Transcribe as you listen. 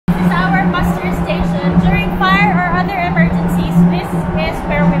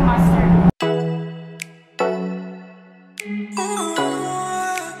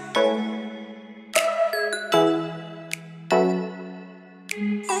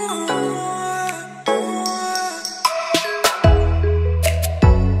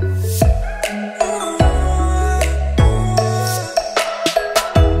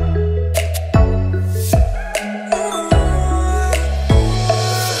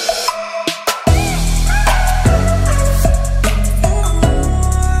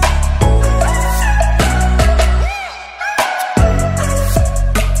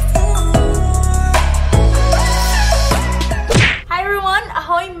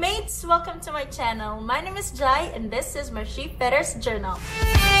Welcome to my channel. My name is Jai and this is my Seafarer's Journal.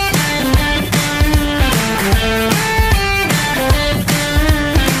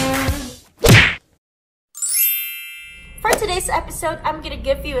 For today's episode, I'm gonna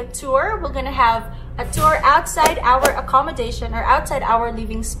give you a tour. We're gonna have a tour outside our accommodation or outside our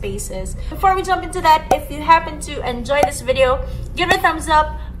living spaces. Before we jump into that, if you happen to enjoy this video, give it a thumbs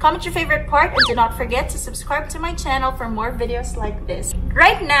up, comment your favorite part, and do not forget to subscribe to my channel for more videos like this.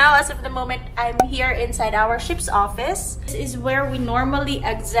 Right now, as of the moment, I'm here inside our ship's office. This is where we normally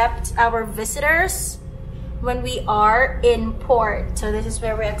accept our visitors when we are in port. So this is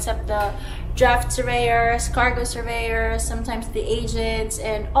where we accept the draft surveyors, cargo surveyors, sometimes the agents,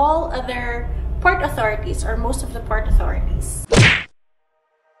 and all other port authorities, or most of the port authorities.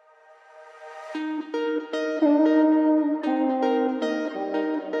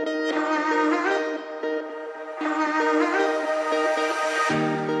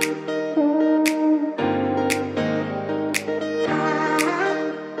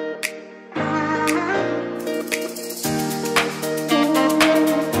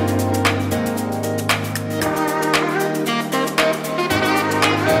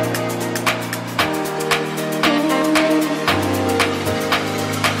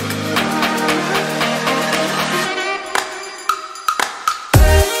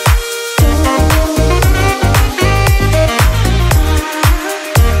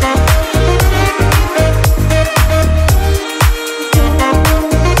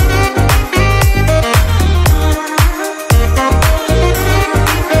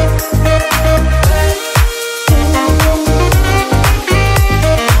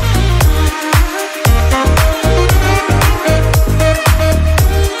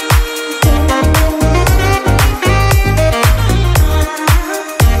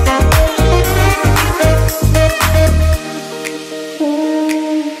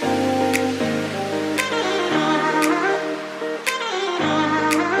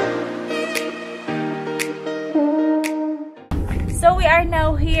 So we are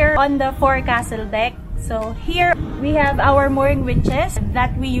now here on the forecastle deck. So here we have our mooring winches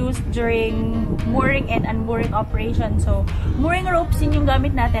that we use during mooring and unmooring operation. So mooring ropes yun yung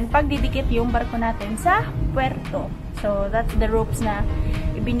gamit natin pag didikit yung barko natin sa puerto. So that's the ropes na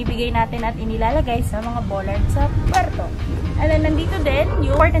ibinibigay natin at inilalagay sa mga bollard sa puerto. And then nandito din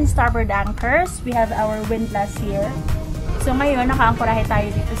yung port and starboard anchors. We have our windlass here. So ngayon nakaangkorahe tayo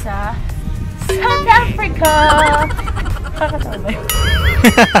dito sa South Africa. Kakatawa ba yun?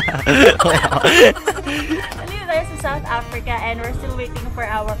 Nandito tayo sa South Africa and we're still waiting for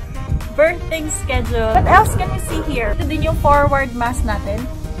our berthing schedule. What else can we see here? Ito din yung forward mast natin.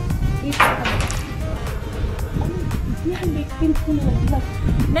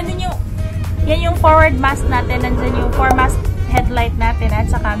 Nandun yung yan yung forward mast natin. Nandun yung foremast headlight natin at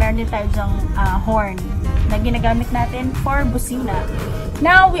saka meron din tayo dyang horn na ginagamit natin for busina.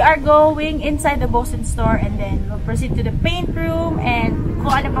 Now, we are going inside the bosun store and then we'll proceed to the paint room and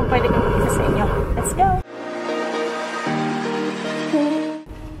kung ano pang pwede kong isa sa inyo. Let's go!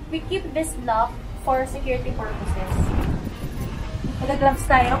 We keep this lock for security purposes. Mag-gloves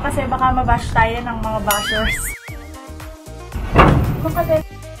tayo kasi baka mabash tayo ng mga bashers.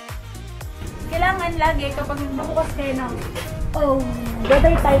 Kailangan lagi kapag nabukas kayo ng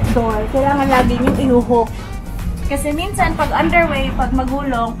weather tight door, kailangan lagi yung ihuhook. Kasi minsan, pag underway, pag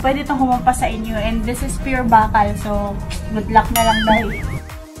magulong, pwede itong humampas sa inyo. And this is pure bakal. So, good luck na lang dahil.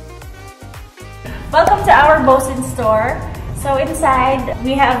 Welcome to our bosun store. So, inside,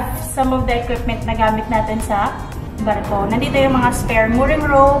 we have some of the equipment na gamit natin sa barko. Nandito yung mga spare mooring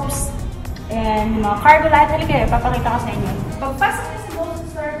ropes and mga cargo light. Halika, papakita ko sa inyo. Pagpasok nyo sa bosun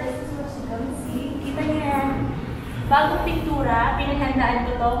store, this is what you can see. Kita nyo yan. Bagong pintura, pinaghandaan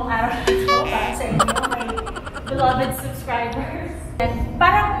ko itong araw ito para sa inyo. Beloved subscribers. And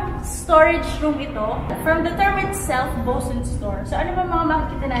parang storage room ito. From the term itself, bosun store. So ano ba mga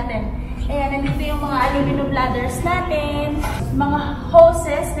makikita natin? Ayan, nandito yung mga aluminum ladders natin, mga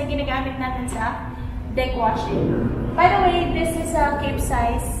hoses na ginagamit natin sa deck washing. By the way, this is a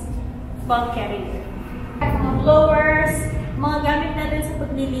cape-size bulk carrier. Mga blowers, mga gamit natin sa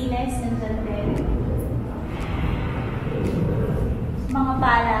paglilinis, nandyan din. Mga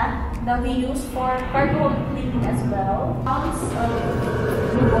pala. that we use for cargo cleaning as well. Tons of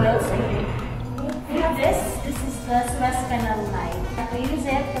blue oils, I think. We have this. This is the Suez Canal light. We use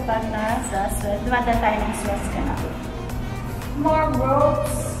it kapag dumadaan tayo ng Suez Canal. More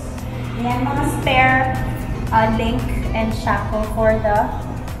ropes. Ayan, mga spare link and shackle for the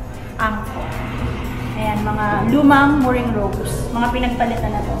anchor. Ayan, mga lumang mooring ropes. Mga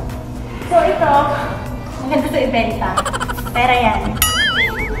pinagpalitan na to. So ito, maganda ito ibenta. Pero yan.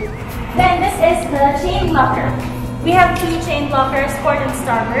 Then this is the chain locker. We have 2 chain lockers, port and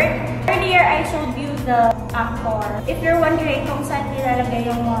starboard. Earlier, I showed you the anchor. If you're wondering kung saan nilalagay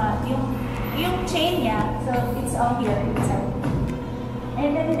yung chain niya, so it's all here inside.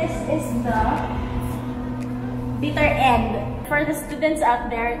 And then this is the bitter end. For the students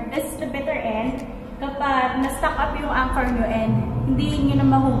out there, this is the bitter end. Kapag na-stuck up yung anchor nyo and hindi nyo na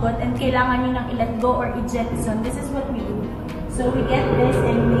mahugot and kailangan nyo nang i-let go or i-jettison, this is what we do. So we get this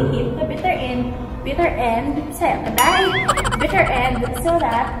and we hit the bitter end so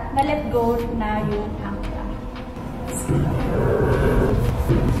that ma-let go na yung anchor.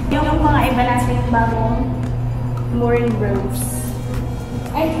 Yung mga iba natin yung bagong mooring ropes.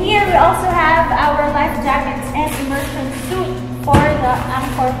 And here we also have our life jackets and immersion suit for the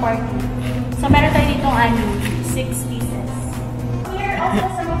anchor party. So meron tayo ditong 6 pieces. Here also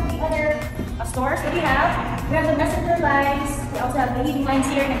some of the other stores that we have. We have the messenger lines. We also have the heating lines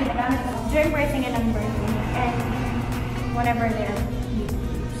here na ginagamit during birthing and unbirthing and whatever they're used.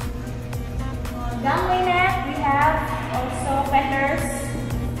 Gangway net, we have also fenders.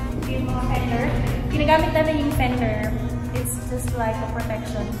 Yung mga fender. Ginagamit natin yung fender. It's just like a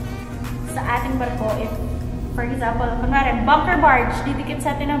protection sa ating barko. If, for example, kunwari, bunker barge, didikit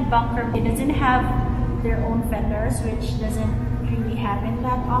sa atin ang bunker. It doesn't have their own fenders, which doesn't really happen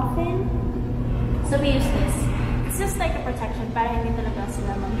that often. So we use this. It's just like a protection para hindi talaga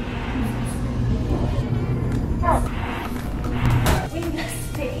sila in the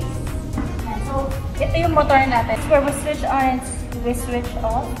space. And so, ito yung motor natin. It's where we switch on and we switch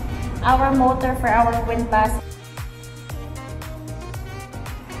off our motor for our windlass.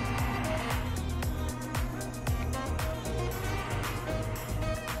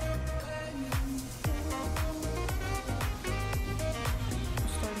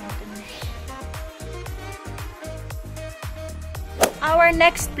 Our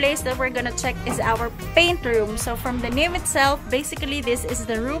next place that we're gonna check is our paint room. So from the name itself, basically this is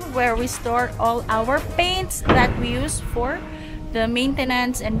the room where we store all our paints that we use for the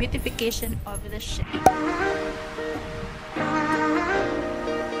maintenance and beautification of the ship.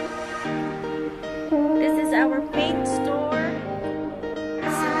 This is our paint store.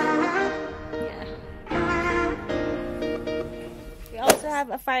 So, yeah. We also have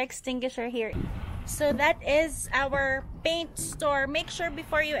a fire extinguisher here. So that is our paint store. Make sure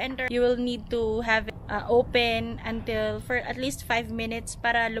before you enter, you will need to have it open until for at least 5 minutes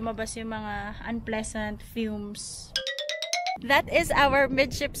para lumabas yung mga unpleasant fumes. That is our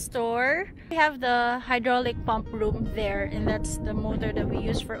midship store. We have the hydraulic pump room there, and that's the motor that we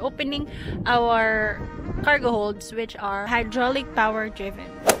use for opening our cargo holds, which are hydraulic power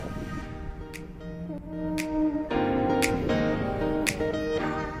driven.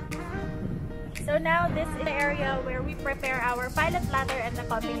 So now this is the area where we prepare our pilot ladder and the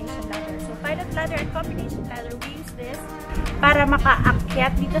combination ladder. So pilot ladder and combination ladder, we use this para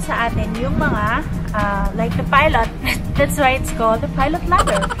makaakyat dito sa atin yung mga like the pilot. That's why it's called the pilot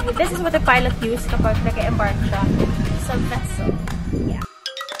ladder. This is what the pilot use kapag nag-embark siya sa vessel. Yeah.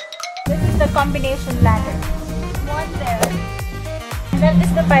 This is the combination ladder. One there. And that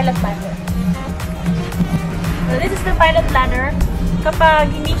is the pilot ladder. So this is the pilot ladder. Kapag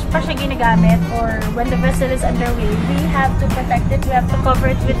hindi pa siya ginagamit or when the vessel is underway, we have to protect it. We have to cover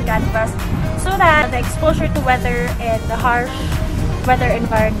it with canvas so that the exposure to weather and the harsh weather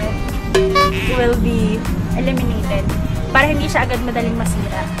environment will be eliminated para hindi siya agad madaling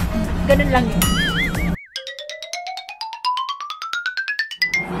masira. Ganun lang yun.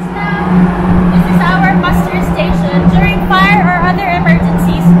 This is our muster station. During fire or other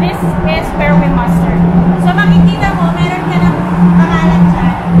emergencies, this is where we muster. So makikita mo, meron ka ng pangalan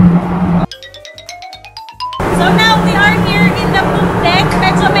dyan. So now we are here in the poop deck.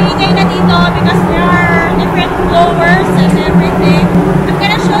 Medyo maingay na dito because there are different blowers and everything. I'm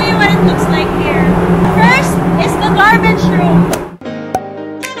gonna show you what it looks like here. First is the garbage room.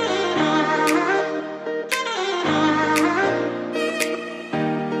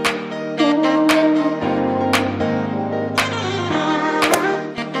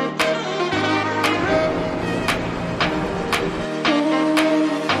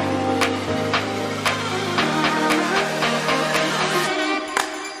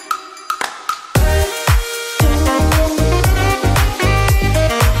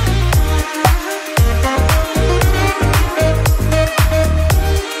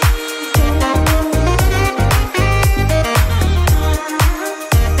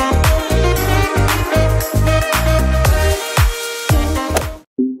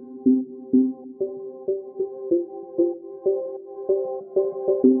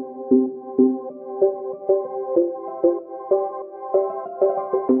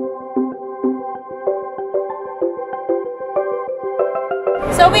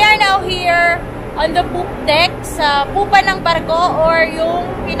 So we are now here on the poop deck, sa pupa ng barko or yung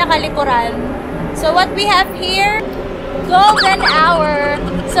pinakalikuran. So what we have here, golden hour.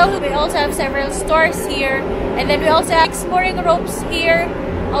 So we also have several stores here, and then we also have mooring ropes here,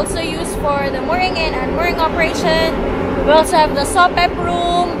 also used for the mooring in and mooring operation. We also have the SOPEP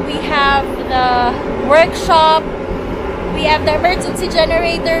room, we have the workshop, we have the emergency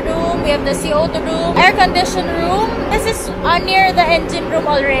generator room, we have the CO2 room, air condition room. This is near the engine room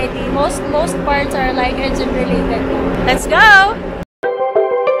already. Most parts are like engine related. Let's go!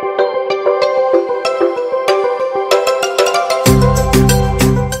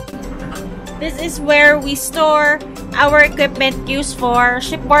 This is where we store our equipment used for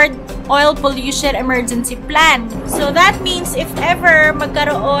shipboard oil pollution emergency plan. So that means if ever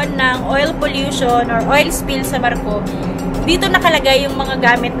magkaroon ng oil pollution or oil spill sa barko, dito nakalagay yung mga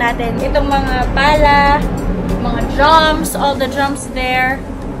gamit natin. Itong mga pala, mga drums, all the drums there.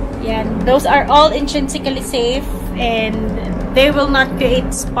 Yan. Those are all intrinsically safe and they will not create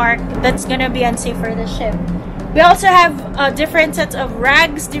spark that's gonna be unsafe for the ship. We also have different sets of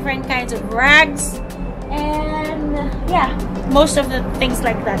rags, different kinds of rags, and yeah, most of the things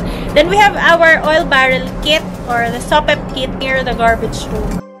like that. Then we have our oil barrel kit or the SOPEP kit near the garbage room.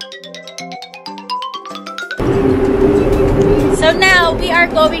 So now we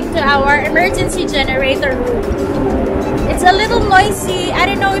are going to our emergency generator room. It's a little noisy. I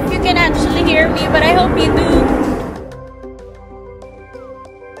don't know if you can actually hear me, but I hope you do.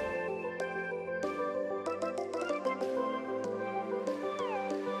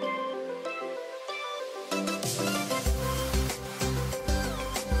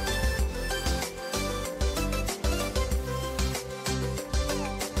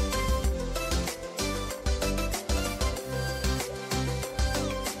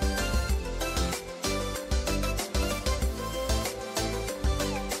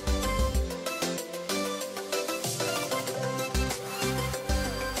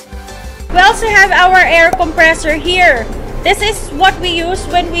 We also have our air compressor here. This is what we use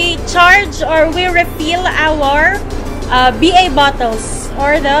when we charge or we refill our BA bottles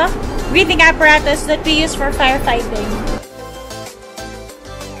or the breathing apparatus that we use for firefighting.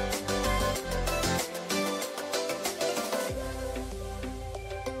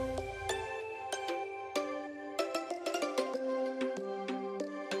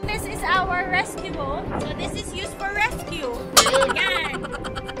 This is our rescue boat. So this is used for rescue. Yan.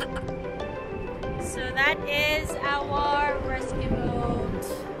 So that is our rescue boat.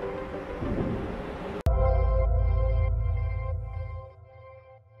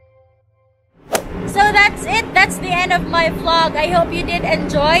 So that's it. That's the end of my vlog. I hope you did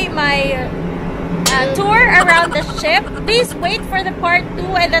enjoy my tour around the ship. Please wait for the part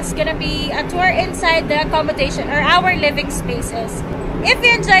 2, and that's gonna be a tour inside the accommodation or our living spaces. If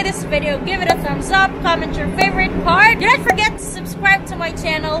you enjoyed this video, give it a thumbs up, comment your favorite part. Do not forget to subscribe to my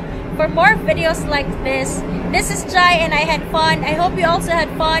channel for more videos like this. This is Jai and I had fun. I hope you also had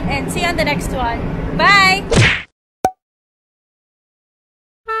fun, and see you on the next one. Bye!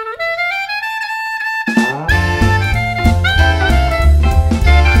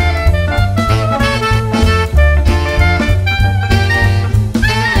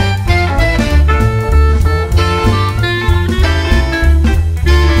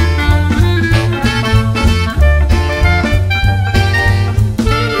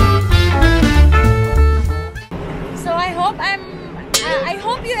 I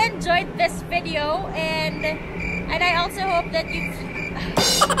hope you enjoyed this video, and I also hope that you